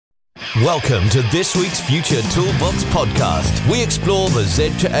Welcome to this week's Future Toolbox podcast. We explore the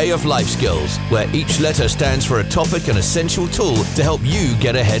Z to A of life skills, where each letter stands for a topic and essential tool to help you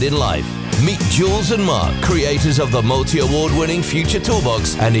get ahead in life. Meet Jules and Mark, creators of the multi-award-winning Future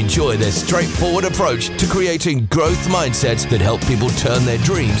Toolbox, and enjoy their straightforward approach to creating growth mindsets that help people turn their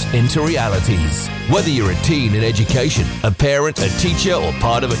dreams into realities. Whether you're a teen in education, a parent, a teacher, or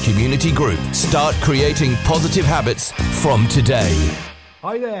part of a community group, start creating positive habits from today.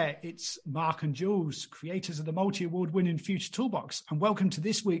 Hi there, it's Mark and Jules, creators of the multi-award-winning Future Toolbox, and welcome to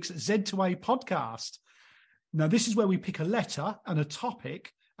this week's Z to A podcast. Now, this is where we pick a letter and a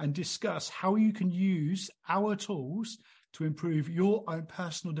topic and discuss how you can use our tools to improve your own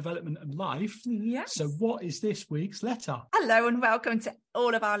personal development and life. Yes. So what is this week's letter? Hello and welcome to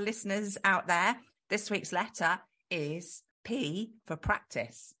all of our listeners out there. This week's letter is P for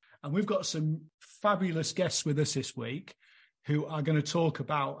practice. And we've got some fabulous guests with us this week who are going to talk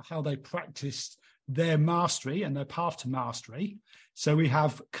about how they practiced their mastery and their path to mastery. So we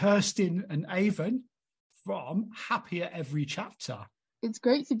have Kirsten and Avon from Happier Every Chapter. It's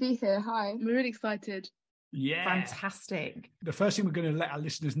great to be here. Hi. We're really excited. Yeah. Fantastic. The first thing we're going to let our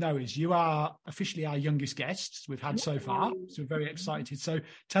listeners know is you are officially our youngest guests we've had so far. So we're very excited. So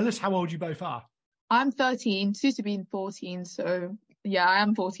tell us how old you both are. I'm 13, soon to be 14. So yeah, I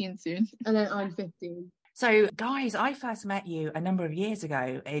am 14 soon. And then I'm 15. So guys, I first met you a number of years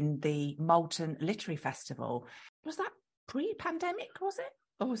ago in the Malton Literary Festival. Was that pre-pandemic, was it?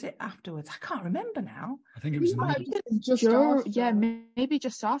 Or was it afterwards? I can't remember now. I think it was just after. Yeah, maybe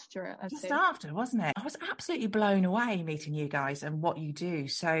just after it. Just after, wasn't it? I was absolutely blown away meeting you guys and what you do.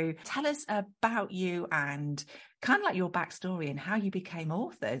 So tell us about you and kind of like your backstory and how you became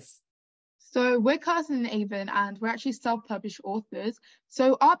authors. So we're Kirsten and Avon, and we're actually self-published authors.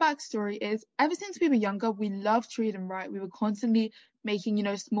 So our backstory is, ever since we were younger, we loved to read and write. We were constantly making,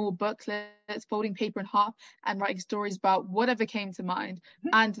 small booklets, folding paper in half, and writing stories about whatever came to mind.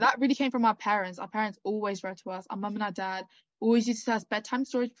 And that really came from our parents. Our parents always read to us. Our mum and our dad always used to tell us bedtime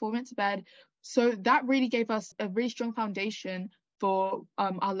stories before we went to bed. So that really gave us a really strong foundation for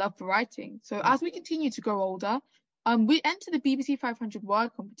our love for writing. So as we continue to grow older, we entered the BBC 500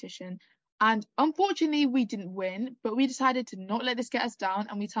 word competition. And unfortunately, we didn't win, but we decided to not let this get us down,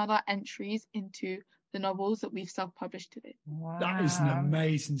 and we turned our entries into the novels that we've self-published today. Wow. That is an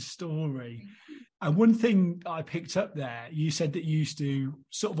amazing story. And one thing I picked up there, you said that you used to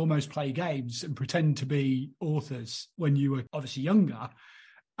sort of almost play games and pretend to be authors when you were obviously younger.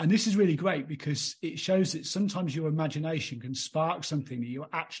 And this is really great because it shows that sometimes your imagination can spark something that you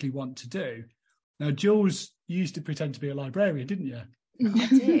actually want to do. Now, Jules, you used to pretend to be a librarian, didn't you?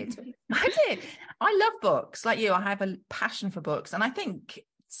 I did. I love books. Like you, I have a passion for books. And I think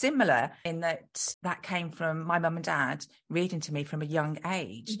similar in that came from my mum and dad reading to me from a young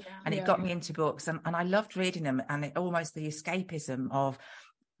age. And it got me into books. And I loved reading them. And it almost the escapism of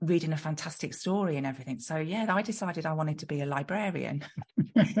reading a fantastic story and everything. So, yeah, I decided I wanted to be a librarian.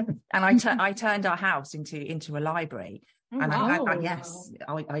 And I turned our house into a library. And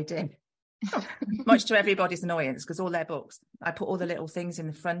I did. Much to everybody's annoyance, because all their books, I put all the little things in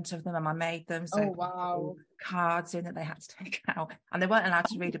the front of them and I made them. So cards in that they had to take out, and they weren't allowed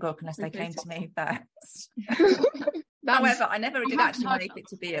to read a book unless they came to me first. However, I never did actually want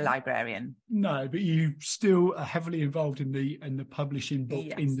to be a librarian. No, but you still are heavily involved in the publishing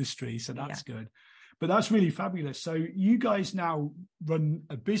book industry, so that's good. But that's really fabulous. So you guys now run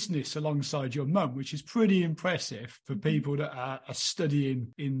a business alongside your mum, which is pretty impressive for people that are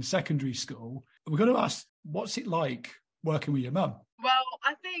studying in secondary school. We're going to ask, what's it like working with your mum? Well,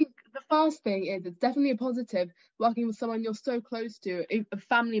 I think the first thing is it's definitely a positive working with someone you're so close to, a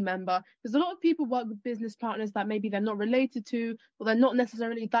family member. There's a lot of people work with business partners that maybe they're not related to or they're not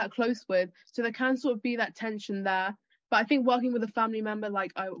necessarily that close with. So there can sort of be that tension there. But I think working with a family member,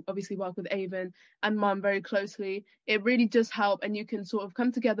 like I obviously work with Avon and Mum very closely, it really does help, and you can sort of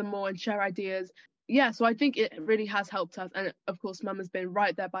come together more and share ideas. Yeah, so I think it really has helped us. And of course, Mum has been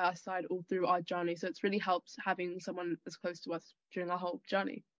right there by our side all through our journey. So it's really helped having someone as close to us during our whole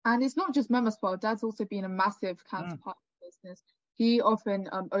journey. And it's not just Mum as well. Dad's also been a massive counterpart in the business. He often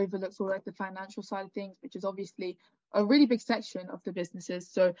overlooks all like the financial side of things, which is obviously a really big section of the businesses.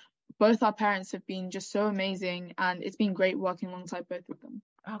 So both our parents have been just so amazing, and it's been great working alongside both of them.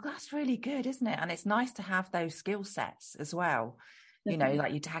 Oh, that's really good, isn't it? And it's nice to have those skill sets as well. Definitely.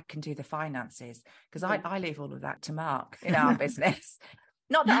 Like your dad can do the finances, because I leave all of that to Mark in our business.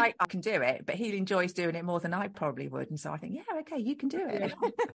 Not that I can do it, but he enjoys doing it more than I probably would. And so I think, yeah, okay, you can do it.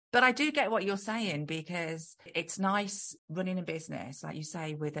 But I do get what you're saying, because it's nice running a business, like you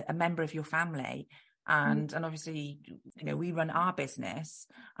say, with a member of your family And obviously, we run our business.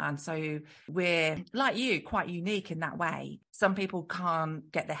 And so we're, like you, quite unique in that way. Some people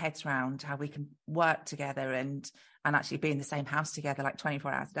can't get their heads around how we can work together and actually be in the same house together like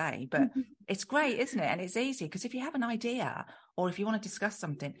 24 hours a day. But it's great, isn't it? And it's easy because if you have an idea or if you want to discuss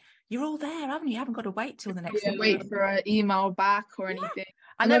something, you're all there, haven't you? You haven't got to wait till the next day. Wait for an email back or anything.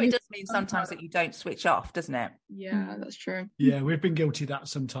 I know it does mean sometimes that you don't switch off, doesn't it? Yeah, that's true. Yeah, we've been guilty of that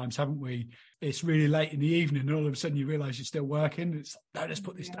sometimes, haven't we? It's really late in the evening and all of a sudden you realise you're still working. It's, no, let's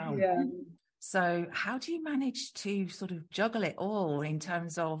put this down. Yeah. So how do you manage to sort of juggle it all in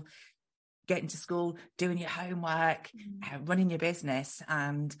terms of getting to school, doing your homework, running your business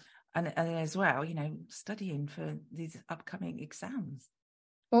and as well, studying for these upcoming exams?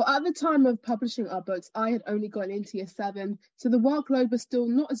 Well, at the time of publishing our books, I had only gone into year 7, so the workload was still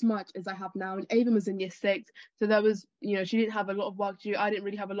not as much as I have now. And Avon was in year 6, so there was, she didn't have a lot of work to do. I didn't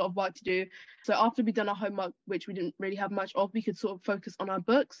really have a lot of work to do. So after we'd done our homework, which we didn't really have much of, we could sort of focus on our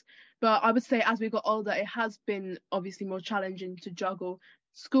books. But I would say as we got older, it has been obviously more challenging to juggle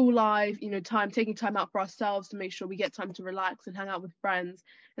school life, taking time out for ourselves to make sure we get time to relax and hang out with friends,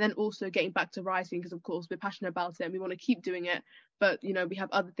 and then also getting back to writing because of course we're passionate about it and we want to keep doing it, but we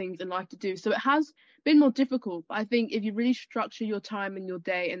have other things in life to do, so it has been more difficult. But I think if you really structure your time and your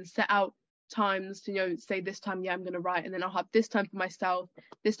day and set out times to say this time I'm going to write, and then I'll have this time for myself,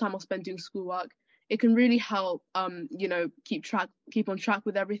 this time I'll spend doing schoolwork, it can really help keep on track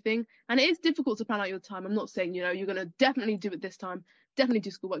with everything. And it is difficult to plan out your time. I'm not saying you're going to definitely do it this time, definitely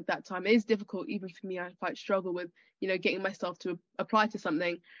do schoolwork that time. It is difficult. Even for me, I quite struggle with getting myself to apply to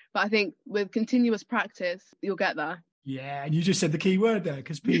something, but I think with continuous practice you'll get there. Yeah, and you just said the key word there,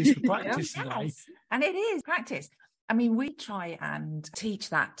 because P is for practice today. Yes. And it is practice. I mean, we try and teach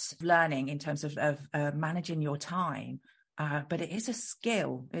that learning in terms of managing your time, but it is a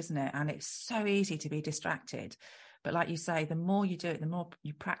skill, isn't it? And it's so easy to be distracted. But like you say, the more you do it, the more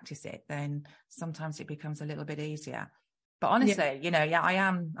you practice it, then sometimes it becomes a little bit easier. But honestly,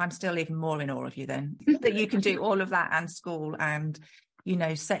 I'm still even more in awe of you then, that you can do all of that and school and,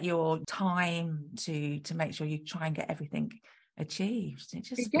 set your time to make sure you try and get everything achieved. It's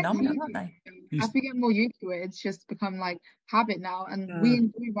just phenomenal, aren't they? As we get more used to it, it's just become like habit now. And we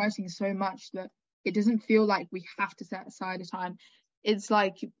enjoy writing so much that it doesn't feel like we have to set aside a time. It's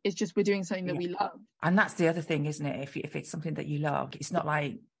like, it's just we're doing something that we love. And that's the other thing, isn't it? If it's something that you love, it's not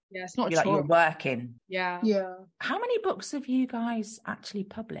like, it's not like you're working. Yeah. How many books have you guys actually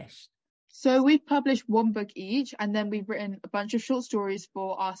published? So we've published one book each, and then we've written a bunch of short stories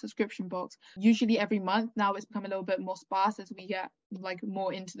for our subscription box, usually every month. Now it's become a little bit more sparse as we get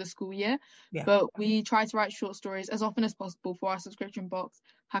more into the school year. But we try to write short stories as often as possible for our subscription box,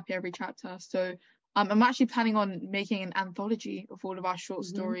 Happy Every Chapter. So I'm actually planning on making an anthology of all of our short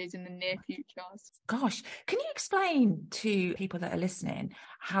stories in the near future. Gosh, can you explain to people that are listening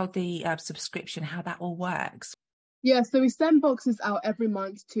how the subscription, how that all works? Yeah, so we send boxes out every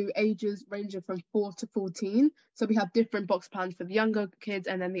month to ages ranging from 4 to 14. So we have different box plans for the younger kids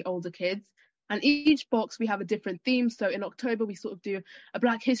and then the older kids. And each box, we have a different theme. So in October, we sort of do a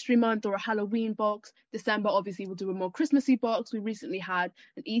Black History Month or a Halloween box. December, obviously, we'll do a more Christmassy box. We recently had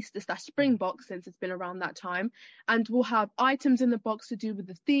an Easter/spring box since it's been around that time. And we'll have items in the box to do with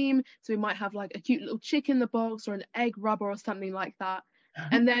the theme. So we might have like a cute little chick in the box or an egg rubber or something like that.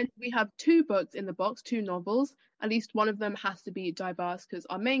 And then we have 2 books in the box, 2 novels. At least one of them has to be diverse because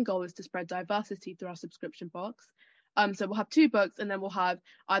our main goal is to spread diversity through our subscription box. So we'll have 2 books, and then we'll have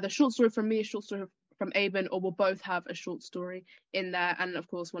either a short story from me, a short story from Avon, or we'll both have a short story in there. And of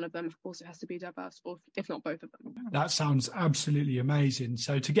course, one of them also has to be diverse, or if not both of them. That sounds absolutely amazing.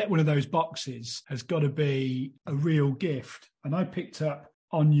 So to get one of those boxes has got to be a real gift. And I picked up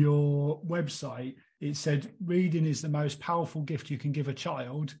on your website, it said, reading is the most powerful gift you can give a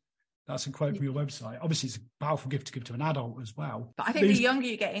child. That's a quote from your website. Obviously, it's a powerful gift to give to an adult as well. But I think the younger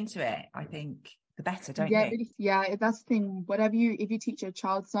you get into it, I think the better, don't you? Yeah, that's the thing. If you teach a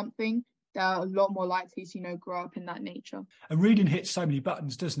child something, they're a lot more likely to, grow up in that nature. And reading hits so many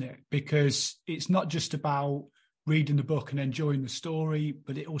buttons, doesn't it? Because it's not just about reading the book and enjoying the story,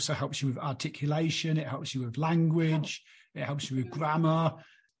 but it also helps you with articulation, it helps you with language, it helps you with grammar.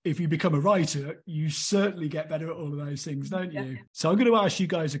 If you become a writer, you certainly get better at all of those things, don't you? So I'm going to ask you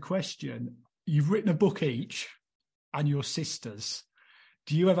guys a question. You've written a book each, and you're sisters.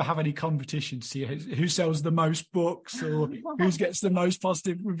 Do you ever have any competition to see who sells the most books, or who gets the most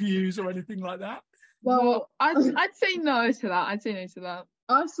positive reviews, or anything like that? Well, I'd say no to that. I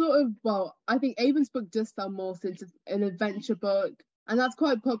think Avon's book does sell more since it's an adventure book. And that's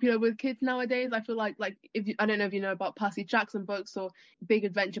quite popular with kids nowadays. I feel like if you, I don't know if you know about Percy Jackson books or big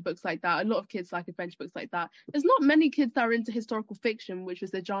adventure books like that. A lot of kids like adventure books like that. There's not many kids that are into historical fiction, which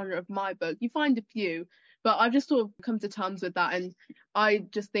was the genre of my book. You find a few, but I've just sort of come to terms with that. And I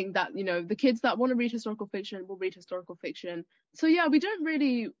just think that, you know, the kids that want to read historical fiction will read historical fiction. So yeah, we're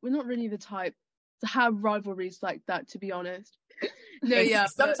not really the type to have rivalries like that, to be honest. No, yeah.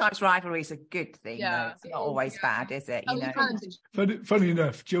 Sometimes rivalry is a good thing, Yeah, though. It's not always bad, is it? You know. Funny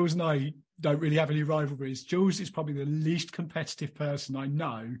enough, Jules and I don't really have any rivalries. Jules is probably the least competitive person I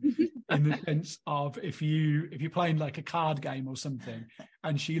know, in the sense of if you're playing like a card game or something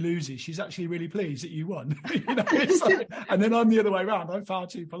and she loses, she's actually really pleased that you won. You know, it's like, and then I'm the other way around. I'm far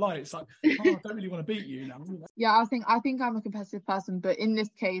too polite. It's like, oh, I don't really want to beat you now. Yeah, I think I'm a competitive person, but in this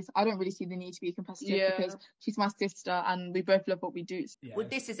case, I don't really see the need to be competitive because she's my sister and we both love what we do. Yeah. Well,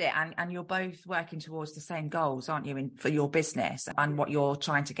 this is it, and you're both working towards the same goals, aren't you, for your business and what you're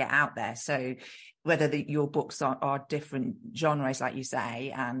trying to get out there. So whether your books are different genres, like you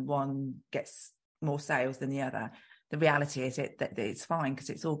say, and one gets more sales than the other, the reality is that it's fine because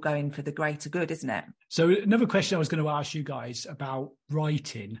it's all going for the greater good, isn't it? So another question I was going to ask you guys about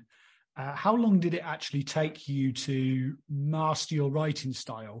writing. How long did it actually take you to master your writing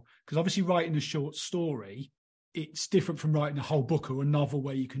style? Because obviously writing a short story, it's different from writing a whole book or a novel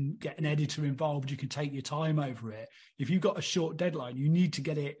where you can get an editor involved, you can take your time over it. If you've got a short deadline, you need to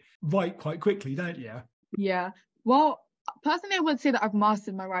get it right quite quickly, don't you? Yeah. Well, personally, I would say that I've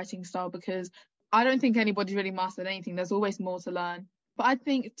mastered my writing style because I don't think anybody's really mastered anything. There's always more to learn. But I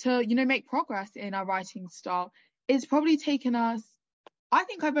think to, make progress in our writing style, it's probably taken us, I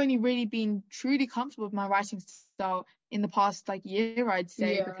think I've only really been truly comfortable with my writing style in the past year, I'd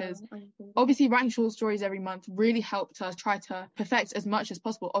say, because obviously writing short stories every month really helped us try to perfect as much as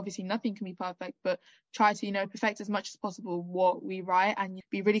possible. Obviously nothing can be perfect, but try to, perfect as much as possible what we write and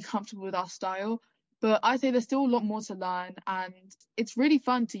be really comfortable with our style. But I'd say there's still a lot more to learn and it's really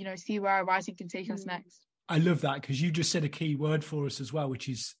fun to, see where our writing can take us next. I love that because you just said a key word for us as well, which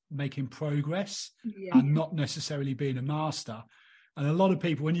is making progress and not necessarily being a master. And a lot of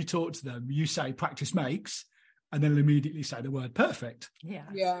people, when you talk to them, you say practice makes, and then they'll immediately say the word perfect.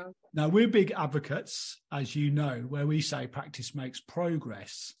 Yeah. Now, we're big advocates, as you know, where we say practice makes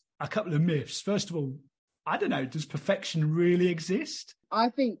progress. A couple of myths. First of all, I don't know, does perfection really exist? I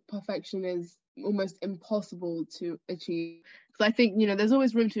think perfection is almost impossible to achieve. Because I think, there's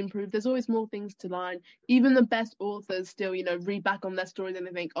always room to improve. There's always more things to learn. Even the best authors still, read back on their stories and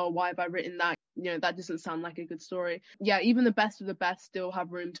they think, oh, why have I written that? That doesn't sound like a good story. Yeah, even the best of the best still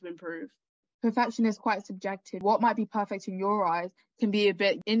have room to improve. Perfection is quite subjective. What might be perfect in your eyes can be a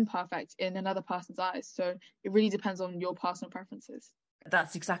bit imperfect in another person's eyes. So it really depends on your personal preferences.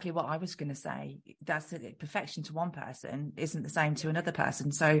 That's exactly what I was going to say. That's it. Perfection to one person isn't the same to another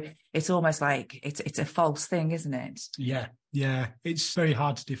person. So it's almost like it's a false thing, isn't it? Yeah. It's very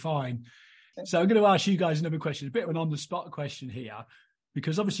hard to define. So I'm going to ask you guys another question, a bit of an on-the-spot question here,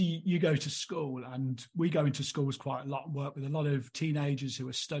 because obviously you go to school and we go into schools quite a lot and work with a lot of teenagers who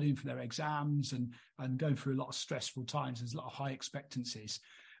are studying for their exams and going through a lot of stressful times. There's a lot of high expectancies.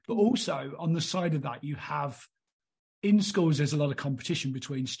 But also on the side of that, you have in schools, there's a lot of competition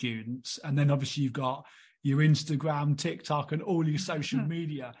between students. And then obviously you've got your Instagram, TikTok, and all your social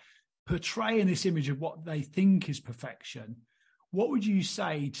media portraying this image of what they think is perfection. What would you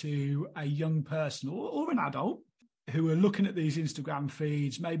say to a young person or an adult who are looking at these Instagram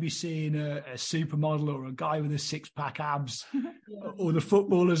feeds, maybe seeing a supermodel or a guy with a six-pack abs or the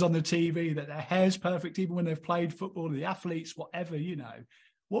footballers on the TV, that their hair's perfect even when they've played football, the athletes, whatever,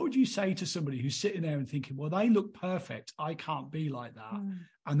 What would you say to somebody who's sitting there and thinking, well, they look perfect, I can't be like that.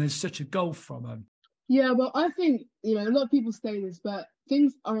 And there's such a gulf from them. Yeah, well, I think, a lot of people say this, but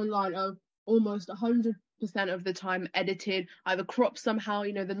things online are almost 100% of the time edited, either cropped somehow,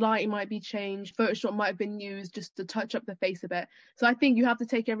 the lighting might be changed, Photoshop might have been used just to touch up the face a bit. So I think you have to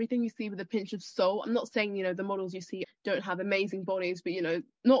take everything you see with a pinch of salt. I'm not saying, the models you see don't have amazing bodies, but,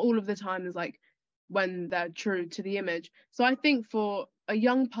 not all of the time is when they're true to the image. So I think for a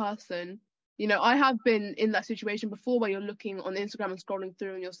young person, I have been in that situation before where you're looking on Instagram and scrolling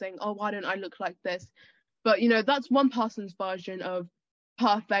through and you're saying, oh, why don't I look like this? But, that's one person's version of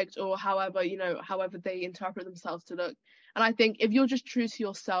perfect or however they interpret themselves to look. And I think if you're just true to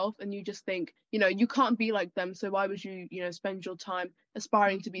yourself and you just think, you can't be like them, so why would you, spend your time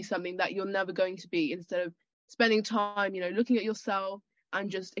aspiring to be something that you're never going to be, instead of spending time, looking at yourself and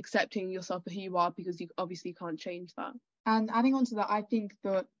just accepting yourself for who you are, because you obviously can't change that. And adding on to that, I think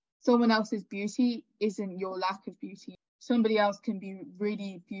that someone else's beauty isn't your lack of beauty. Somebody else can be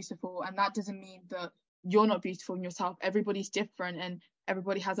really beautiful, and that doesn't mean that you're not beautiful in yourself. Everybody's different and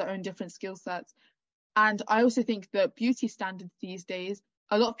everybody has their own different skill sets. And I also think that beauty standards these days,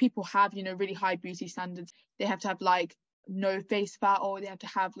 a lot of people have, really high beauty standards. They have to have like no face fat, or they have to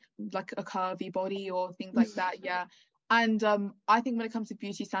have like a curvy body or things like that. Yeah. And I think when it comes to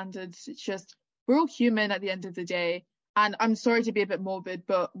beauty standards, it's just, we're all human at the end of the day. And I'm sorry to be a bit morbid,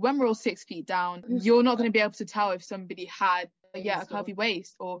 but when we're all 6 feet down, you're not going to be able to tell if somebody had a curvy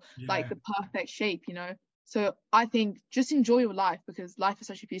waist or like the perfect shape, So I think just enjoy your life, because life is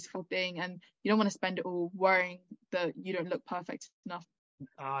such a beautiful thing, and you don't want to spend it all worrying that you don't look perfect enough.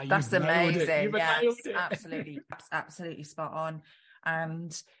 That's amazing. Yeah, absolutely spot on.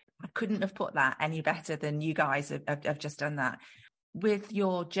 And I couldn't have put that any better than you guys have just done that. With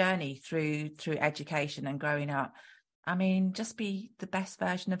your journey through education and growing up, I mean, just be the best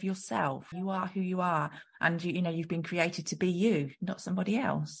version of yourself. You are who you are, and you've been created to be you, not somebody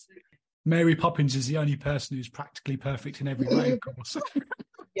else. Mary Poppins is the only person who's practically perfect in every way, of course.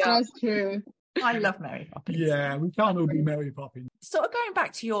 Yeah, that's true. I love Mary Poppins. Yeah, we can't all be Mary Poppins. Sort of going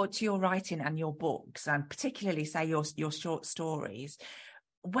back to your writing and your books, and particularly say your short stories,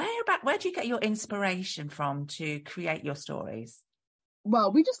 where do you get your inspiration from to create your stories?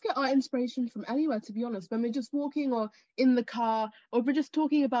 Well, we just get our inspiration from anywhere, to be honest. When we're just walking or in the car, or we're just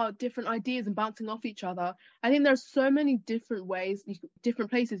talking about different ideas and bouncing off each other. I think there's so many different ways,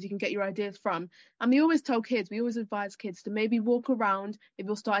 different places you can get your ideas from. And we always advise kids to maybe walk around, if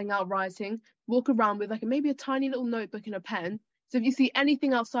you're starting out writing, walk around with like maybe a tiny little notebook and a pen. So if you see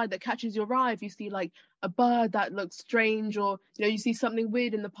anything outside that catches your eye, if you see like a bird that looks strange, or you see something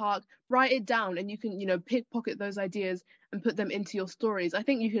weird in the park, write it down, and you can pickpocket those ideas and put them into your stories. I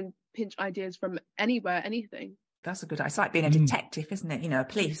think you can pinch ideas from anywhere, anything. That's a good idea. It's like being a detective, isn't it? A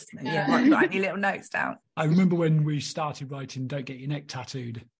police. Write any little notes down. I remember when we started writing Don't Get Your Neck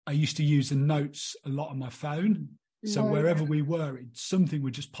Tattooed, I used to use the notes a lot on my phone. So wherever we were, something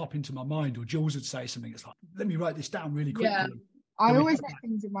would just pop into my mind, or Jules would say something. It's like, let me write this down really quickly. Yeah. I always write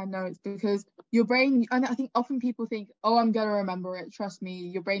things in my notes, because your brain, and I think often people think, oh, I'm going to remember it. Trust me,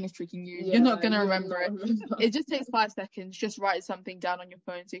 your brain is tricking you. You're not going to remember it. It just takes 5 seconds. Just write something down on your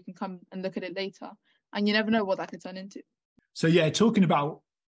phone so you can come and look at it later. And you never know what that could turn into. So, yeah, talking about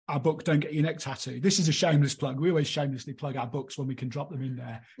our book, Don't Get Your Neck Tattooed. This is a shameless plug. We always shamelessly plug our books when we can drop them in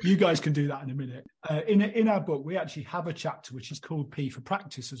there. You guys can do that in a minute. In our book, we actually have a chapter which is called P for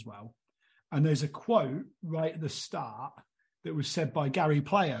Practice as well. And there's a quote right at the start that was said by Gary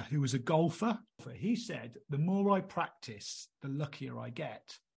Player, who was a golfer. He said, the more I practice, the luckier I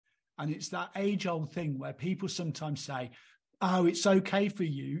get. And it's that age-old thing where people sometimes say, oh, it's okay for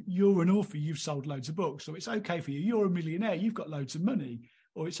you. You're an author. You've sold loads of books. Or it's okay for you. You're a millionaire. You've got loads of money.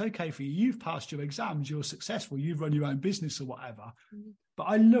 Or it's okay for you. You've passed your exams. You're successful. You've run your own business or whatever. But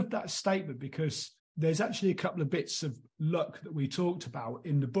I love that statement, because there's actually a couple of bits of luck that we talked about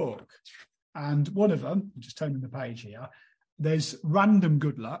in the book. And one of them, I'm just turning the page here, there's random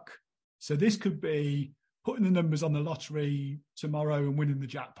good luck. So this could be putting the numbers on the lottery tomorrow and winning the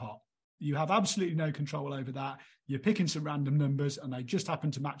jackpot. You have absolutely no control over that. You're picking some random numbers and they just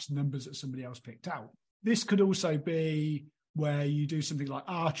happen to match the numbers that somebody else picked out. This could also be where you do something like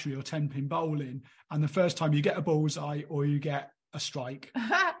archery or 10-pin bowling, and the first time you get a bullseye or you get a strike.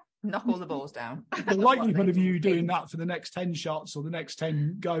 Knock all the balls down. The likelihood of you doing that for the next 10 shots or the next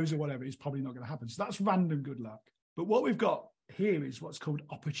 10 goes or whatever is probably not going to happen. So that's random good luck. But what we've got here is what's called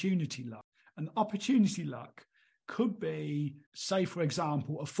opportunity luck. And opportunity luck could be, say, for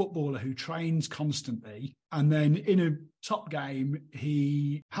example, a footballer who trains constantly, and then in a top game,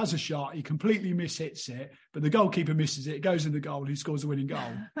 he has a shot, he completely mishits it, but the goalkeeper misses it, it goes in the goal, he scores a winning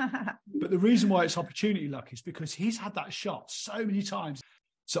goal. But the reason why it's opportunity luck is because he's had that shot so many times.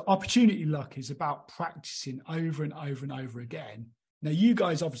 So opportunity luck is about practicing over and over and over again. Now, you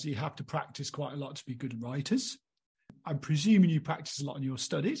guys obviously have to practice quite a lot to be good writers. I'm presuming you practice a lot in your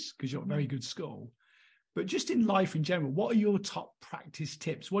studies because you're at a very good school. But just in life in general, what are your top practice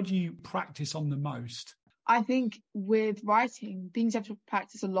tips? What do you practice on the most? I think with writing, things you have to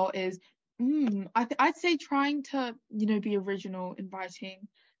practice a lot is, I'd say trying to, be original in writing.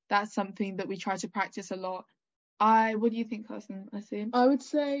 That's something that we try to practice a lot. What do you think, Kirsten? I would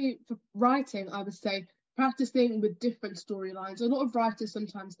say for writing, practicing with different storylines. A lot of writers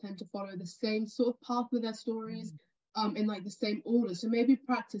sometimes tend to follow the same sort of path with their stories. In like the same order, so maybe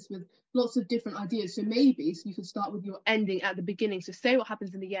practice with lots of different ideas. So you could start with your ending at the beginning, so say what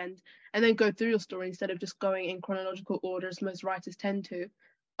happens in the end and then go through your story instead of just going in chronological order as most writers tend to.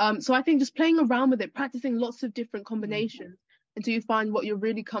 So I think just playing around with it, practicing lots of different combinations until you find what you're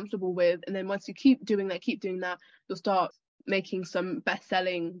really comfortable with, and then once you keep doing that, you'll start making some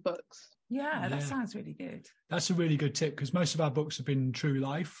best-selling books. Yeah, that sounds really good. That's a really good tip, because most of our books have been true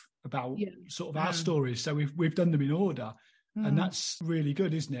life about sort of our stories. So we've done them in order. And that's really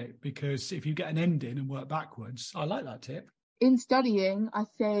good, isn't it? Because if you get an ending and work backwards, I like that tip. In studying, I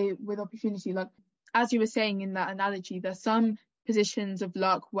say with opportunity, like as you were saying in that analogy, there's some positions of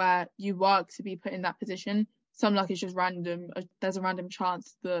luck where you work to be put in that position. Some luck is just random. There's a random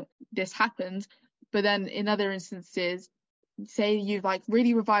chance that this happens. But then in other instances, say you've like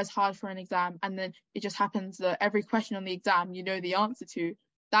really revised hard for an exam, and then it just happens that every question on the exam you know the answer to.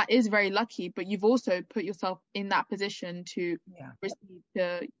 That is very lucky, but you've also put yourself in that position to receive,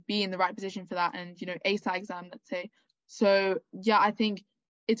 to be in the right position for that, and ace that exam, let's say. So I think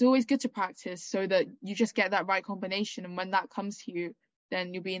it's always good to practice so that you just get that right combination, and when that comes to you,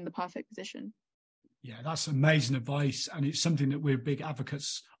 then you'll be in the perfect position. Yeah, that's amazing advice, and it's something that we're big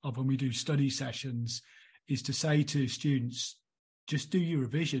advocates of when we do study sessions, is to say to students, just do your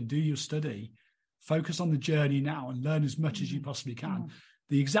revision, do your study, focus on the journey now and learn as much as you possibly can.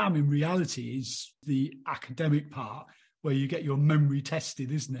 The exam in reality is the academic part where you get your memory tested,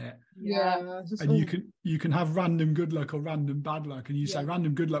 isn't it? Yeah. And you can have random good luck or random bad luck. And you say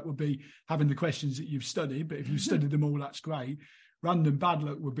random good luck would be having the questions that you've studied, but if you've studied them all, that's great. Random bad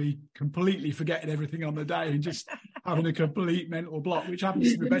luck would be completely forgetting everything on the day and just having a complete mental block, which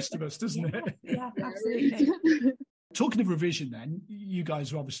happens to the best of us, doesn't it? Yeah, absolutely. Talking of revision then, you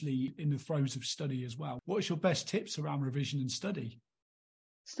guys are obviously in the throes of study as well. What is your best tips around revision and study?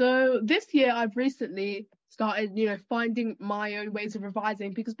 So this year I've recently started, finding my own ways of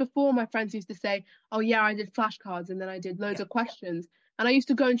revising, because before my friends used to say, oh yeah, I did flashcards and then I did loads of questions. And I used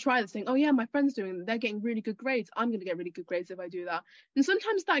to go and try this thing. Oh yeah, my friend's doing it. They're getting really good grades. I'm going to get really good grades if I do that. And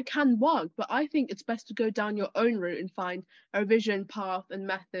sometimes that can work, but I think it's best to go down your own route and find a revision path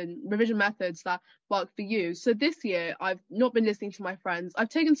and revision methods that work for you. So this year I've not been listening to my friends. I've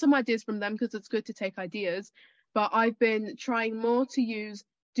taken some ideas from them because it's good to take ideas, but I've been trying more to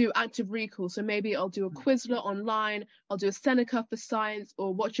do active recall. So maybe I'll do a Quizlet online, I'll do a Seneca for science,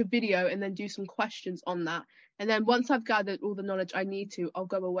 or watch a video and then do some questions on that. And then once I've gathered all the knowledge I need to, I'll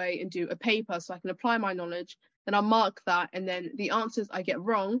go away and do a paper so I can apply my knowledge. Then I'll mark that, and then the answers I get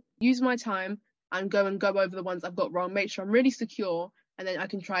wrong, use my time and go over the ones I've got wrong, make sure I'm really secure, and then I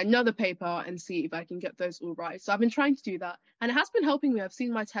can try another paper and see if I can get those all right. So I've been trying to do that, and it has been helping me. I've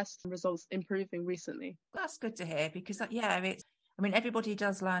seen my test results improving recently. That's good to hear, because everybody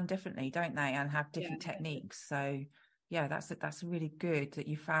does learn differently, don't they, and have different techniques. So that's really good that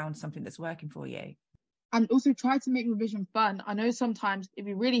you found something that's working for you. And also try to make revision fun. I know sometimes if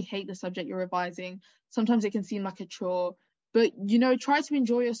you really hate the subject you're revising, sometimes it can seem like a chore, but try to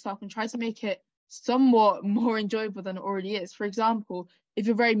enjoy yourself and try to make it somewhat more enjoyable than it already is. For example, if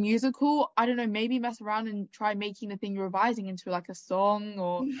you're very musical, I don't know, maybe mess around and try making the thing you're revising into like a song,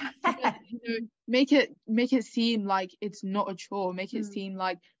 or make it seem like it's not a chore, make it seem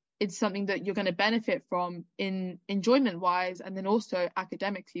like it's something that you're going to benefit from in enjoyment wise, and then also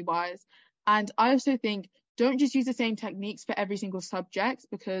academically wise. And I also think don't just use the same techniques for every single subject,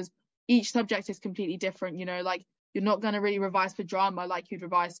 because each subject is completely different. Like you're not going to really revise for drama like you'd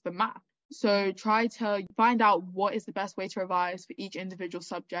revise for math. So try to find out what is the best way to revise for each individual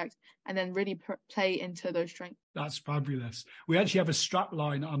subject, and then really play into those strengths. That's fabulous. We actually have a strap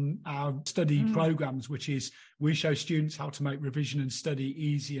line on our study programs, which is we show students how to make revision and study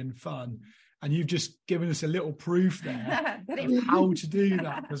easy and fun. And you've just given us a little proof there of how to do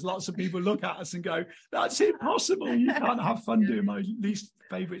that, because lots of people look at us and go, that's impossible. You can't have fun doing my least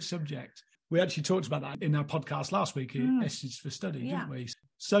favourite subject. We actually talked about that in our podcast last week, Essence for Study, didn't we?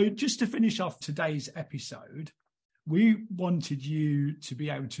 So just to finish off today's episode, we wanted you to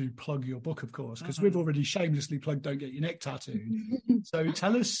be able to plug your book, of course, because we've already shamelessly plugged Don't Get Your Neck Tattooed. So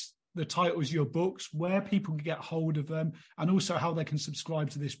tell us the titles of your books, where people can get hold of them, and also how they can subscribe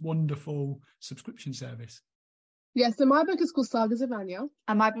to this wonderful subscription service. Yeah, so my book is called Sagas of Anya.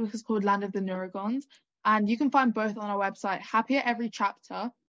 And my book is called Land of the Neurogons. And you can find both on our website,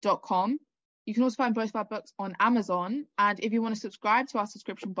 happiereverychapter.com. You can also find both of our books on Amazon. And if you want to subscribe to our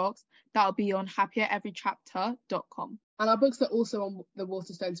subscription box, that'll be on happiereverychapter.com. And our books are also on the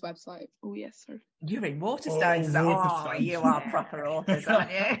Waterstones website. Oh, yes, sir. You're in Waterstones. Oh, you are proper authors, aren't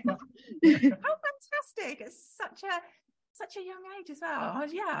you? How fantastic. It's such a young age as well. Oh,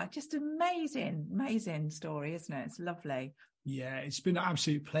 yeah, just amazing story, isn't it? It's lovely. Yeah, it's been an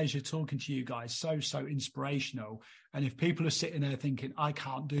absolute pleasure talking to you guys. So inspirational. And if people are sitting there thinking, I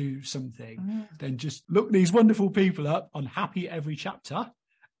can't do something, then just look these wonderful people up on Happy Every Chapter,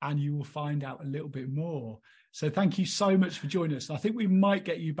 and you will find out a little bit more. So thank you so much for joining us. I think we might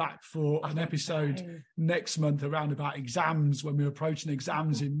get you back for an episode next month around about exams, when we're approaching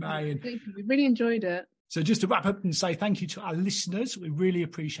exams in May. Thank you. We really enjoyed it. So just to wrap up and say thank you to our listeners. We really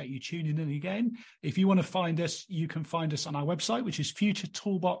appreciate you tuning in again. If you want to find us, you can find us on our website, which is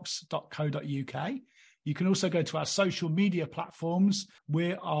futuretoolbox.co.uk. You can also go to our social media platforms.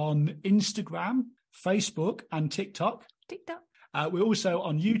 We're on Instagram, Facebook, and TikTok. We're also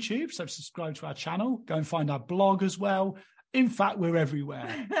on YouTube, so subscribe to our channel. Go and find our blog as well. In fact, we're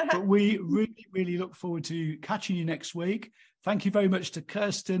everywhere. But we really, really look forward to catching you next week. Thank you very much to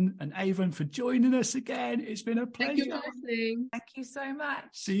Kirsten and Avon for joining us again. It's been a pleasure. Thank you for listening. Thank you so much.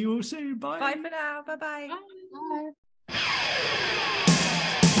 See you all soon. Bye. Bye for now. Bye-bye. Bye.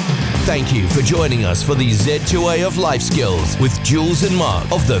 Thank you for joining us for the Z2A of Life Skills with Jules and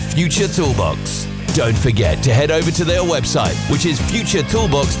Mark of the Future Toolbox. Don't forget to head over to their website, which is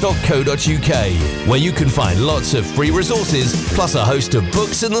futuretoolbox.co.uk, where you can find lots of free resources, plus a host of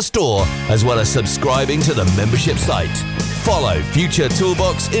books in the store, as well as subscribing to the membership site. Follow Future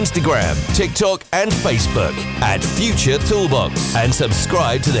Toolbox Instagram, TikTok, and Facebook at Future Toolbox, and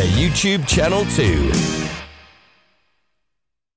subscribe to their YouTube channel too.